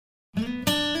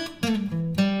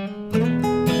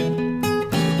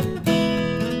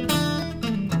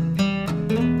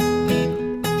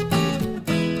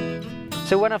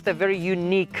one of the very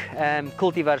unique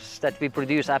cultivars that we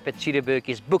produce up at Cederberg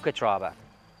is Bukettraube.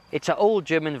 It's an old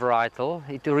German varietal.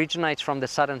 It originates from the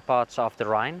southern parts of the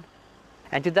Rhine.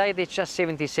 And today there's just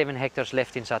 77 hectares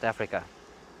left in South Africa.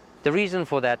 The reason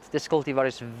for that, this cultivar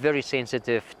is very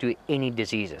sensitive to any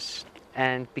diseases.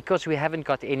 And because we haven't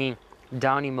got any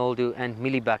downy mildew and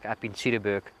mealybug up in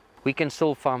Cederberg, we can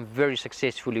still farm very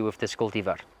successfully with this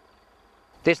cultivar.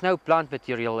 There's no plant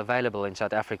material available in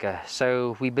South Africa,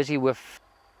 so we're busy with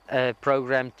a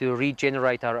program to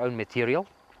regenerate our own material.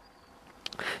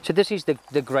 So this is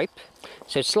the grape,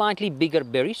 so slightly bigger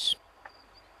berries,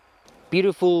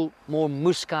 beautiful, more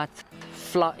muscat,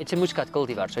 it's a muscat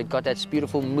cultivar, so it got that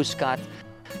beautiful muscat,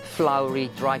 flowery,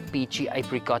 dry peachy,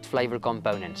 apricot flavor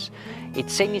components.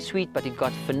 It's semi-sweet, but it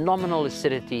got phenomenal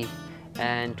acidity,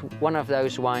 and one of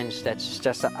those wines that's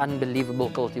just an unbelievable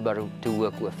cultivar to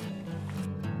work with.